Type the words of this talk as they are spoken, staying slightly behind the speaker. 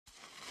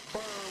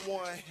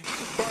one,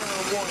 burn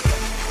one.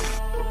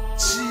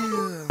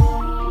 Chill.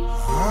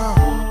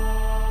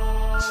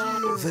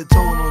 They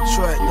told on the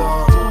track,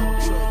 dog.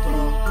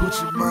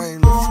 Gucci Mane,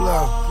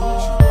 LaFleur.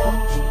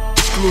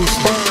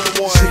 Exclusive.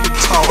 Shit can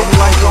talk. I'm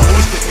like a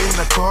rooster in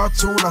a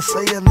cartoon. I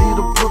say I need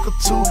a book or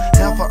two.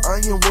 Half an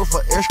onion worth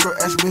of extra.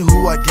 Ask me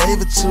who I gave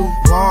it to.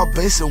 Raw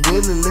bass and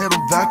Willie let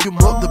him vacuum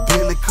up the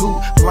Billy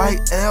Coupe. Like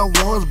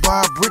L1s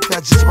by a brick, I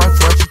just might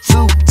front you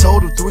two.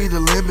 Told him 3 the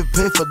limit,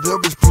 pay for them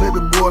is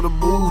plenty more to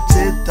move.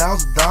 $10,000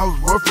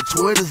 worth of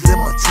 20s in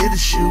my titty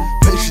shoe.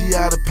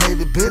 Patriotic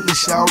painted Bentley,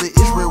 shouted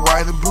it's red,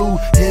 white, and blue.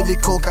 Heavy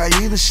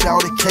cocaine,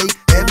 shouted cake,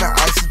 and the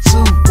ice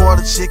too.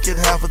 Quarter chicken,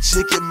 half a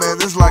chicken, man,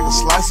 that's like a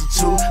slice or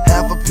two.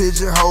 Half a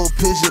pigeon, whole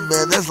pigeon,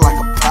 man, that's like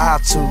a pie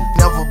too.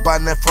 Never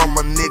buy that from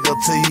a nigga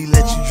till he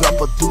let you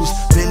drop a deuce.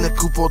 Billy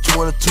Coupe on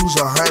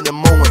 22s, 100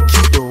 more and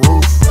keep the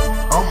roof.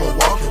 I'm a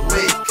walking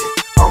lake,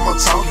 I'm a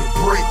talking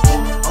brick.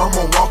 I'm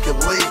a walking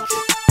lake,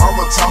 I'm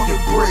a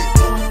talking brick.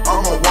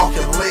 I'm a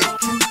walking lake,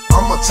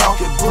 I'm a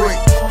talking brick.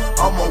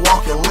 I'm a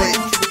walking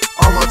lake,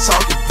 I'm a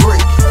talking